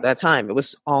it was at that time. It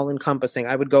was all encompassing.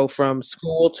 I would go from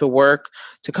school to work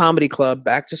to comedy club,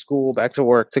 back to school, back to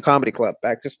work to comedy club,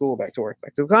 back to school, back to work,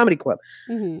 back to the comedy club.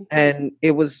 And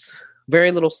it was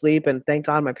very little sleep. And thank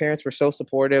God my parents were so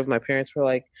supportive. My parents were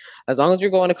like, as long as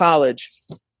you're going to college,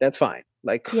 that's fine.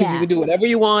 Like you can do whatever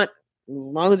you want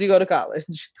as long as you go to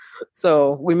college.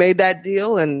 So we made that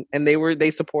deal, and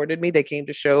they supported me. They came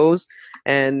to shows,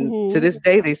 and to this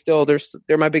day,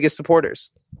 they're my biggest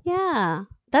supporters. Yeah.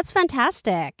 That's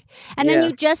fantastic. And then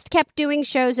you just kept doing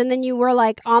shows, and then you were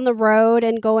like on the road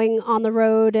and going on the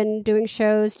road and doing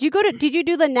shows. Did you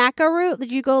do the NACA route?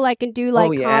 Did you go like and do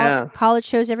like college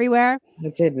shows everywhere?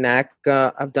 I did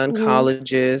NACA. I've done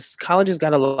colleges. Colleges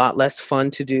got a lot less fun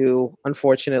to do,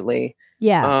 unfortunately.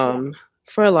 Yeah.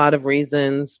 For a lot of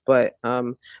reasons, but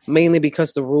mainly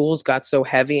because the rules got so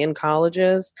heavy in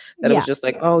colleges that it was just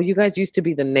like, oh, you guys used to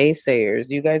be the naysayers.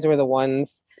 You guys were the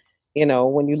ones.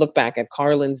 When you look back at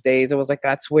Carlin's days, it was like,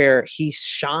 that's where he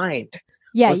shined.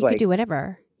 Yeah, you could do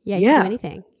whatever. Yeah, you could do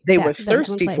anything. They were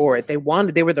thirsty for it. They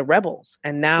were the rebels.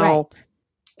 And now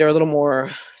they're a little more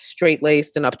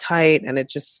straight-laced and uptight, and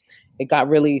it got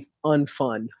really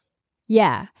unfun.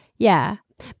 Yeah, yeah.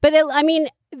 But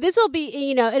this will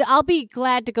be, I'll be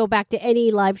glad to go back to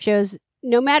any live shows,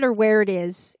 no matter where it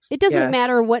is. It doesn't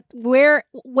matter where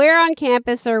on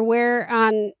campus or where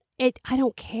on it. I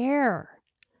don't care.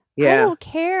 Yeah. I don't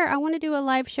care. I want to do a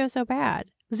live show so bad.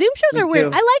 Zoom shows are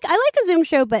weird. I like a Zoom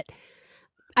show, but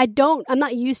I'm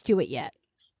not used to it yet.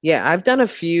 Yeah, I've done a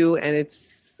few, and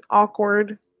it's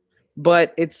awkward,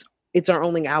 but it's our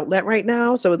only outlet right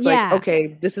now. So it's like,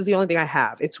 okay, this is the only thing I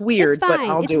have. It's weird, but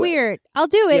I'll do it. It's weird. I'll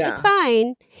do it. Yeah. It's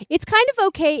fine. It's kind of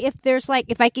okay if there's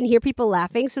if I can hear people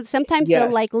laughing. So sometimes they'll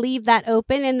leave that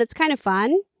open, and it's kind of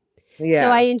fun. Yeah. So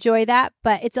I enjoy that,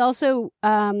 but it's also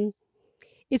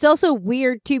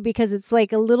weird too, because it's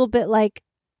like a little bit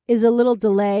is a little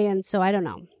delay, and so I don't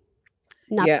know.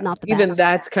 Not the best. Even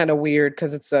that's kind of weird,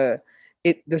 because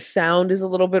the sound is a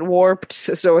little bit warped,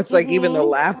 so it's like even the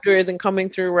laughter isn't coming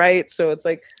through right. So it's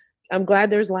like, I'm glad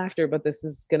there's laughter, but this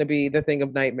is going to be the thing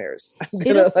of nightmares.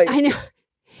 I know.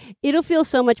 It'll feel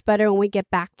so much better when we get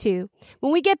back to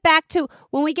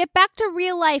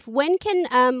real life. Where can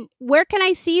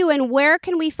I see you, and where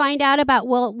can we find out about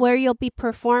where you'll be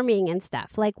performing and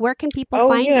stuff? Like, where can people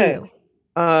find you?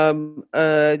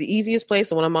 The easiest place,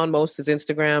 the one I'm on most, is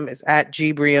Instagram. Is at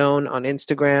G Brillon on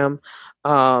Instagram.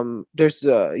 There's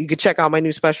you can check out my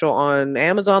new special on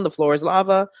Amazon, The Floor is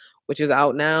Lava, which is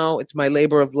out now. It's my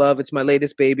labor of love. It's my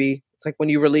latest baby. It's like when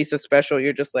you release a special,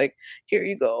 you're just like, here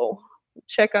you go.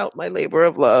 Check out my labor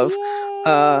of love.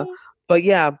 But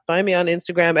yeah, find me on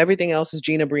Instagram. Everything else is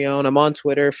Gina Brillon. I'm on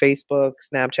Twitter, Facebook,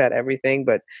 Snapchat, everything.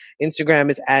 But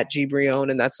Instagram is at G Brillon,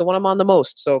 and that's the one I'm on the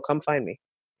most. So come find me.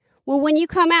 Well, when you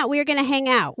come out, we're going to hang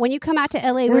out. When you come out to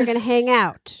LA, we're going to hang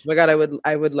out. Oh my God,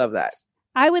 I would love that.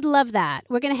 I would love that.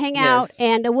 We're going to hang out,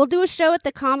 and we'll do a show at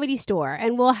the Comedy Store,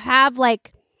 and we'll have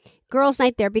girls'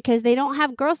 night there, because they don't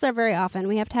have girls there very often.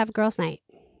 We have to have girls' night.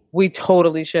 We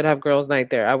totally should have girls' night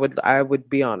there. I would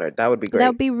be honored. That would be great. That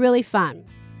would be really fun.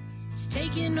 It's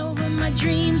taking over my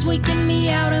dreams, waking me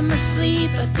out of my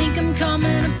sleep. I think I'm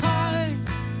coming apart.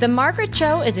 The Margaret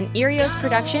Show is an Erios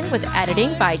production with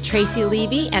editing by Tracy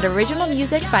Levy and original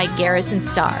music by Garrison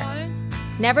Starr.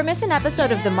 Never miss an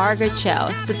episode of The Margaret Show.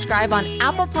 Subscribe on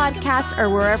Apple Podcasts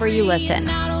or wherever you listen.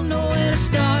 I don't know where to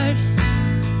start.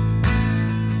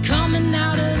 Coming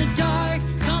out of the dark,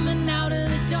 coming out of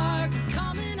the dark,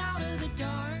 coming out of the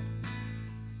dark.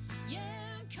 Yeah,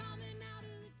 coming out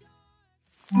of the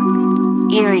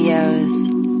dark. Erios.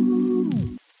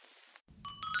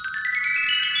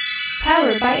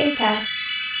 Powered by Acast.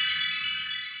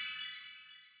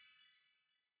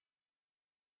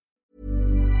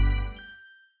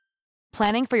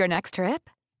 Planning for your next trip?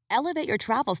 Elevate your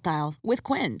travel style with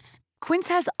Quince. Quince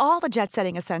has all the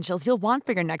jet-setting essentials you'll want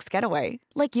for your next getaway,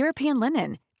 like European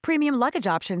linen, premium luggage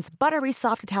options, buttery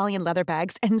soft Italian leather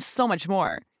bags, and so much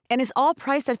more. And is all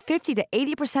priced at 50 to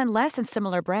 80% less than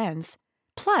similar brands.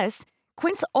 Plus,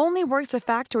 Quince only works with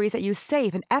factories that use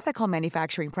safe and ethical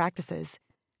manufacturing practices.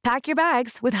 Pack your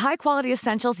bags with high-quality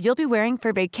essentials you'll be wearing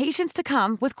for vacations to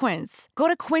come with Quince. Go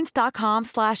to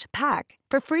quince.com/pack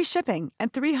for free shipping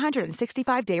and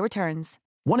 365-day returns.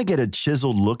 Want to get a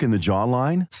chiseled look in the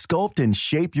jawline? Sculpt and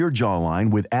shape your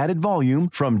jawline with added volume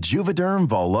from Juvederm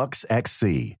Volux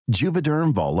XC.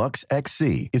 Juvederm Volux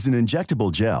XC is an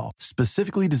injectable gel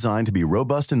specifically designed to be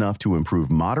robust enough to improve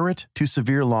moderate to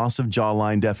severe loss of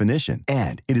jawline definition.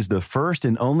 And it is the first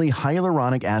and only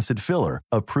hyaluronic acid filler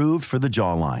approved for the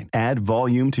jawline. Add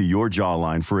volume to your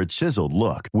jawline for a chiseled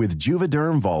look with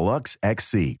Juvederm Volux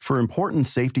XC. For important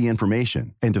safety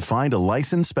information and to find a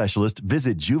licensed specialist,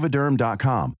 visit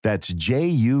juvederm.com. That's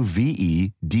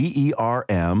JUVEDERM.com.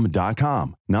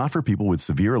 Not for people with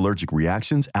severe allergic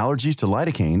reactions, allergies to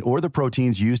lidocaine, or the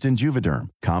proteins used in Juvederm.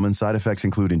 Common side effects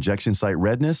include injection site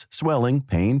redness, swelling,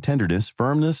 pain, tenderness,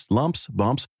 firmness, lumps,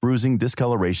 bumps, bruising,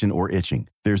 discoloration, or itching.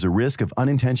 There's a risk of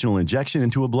unintentional injection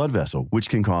into a blood vessel, which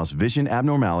can cause vision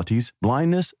abnormalities,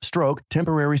 blindness, stroke,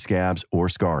 temporary scabs, or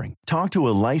scarring. Talk to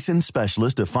a licensed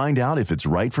specialist to find out if it's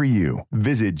right for you.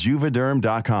 Visit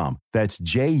Juvederm.com. That's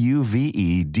JUVEDERM.com.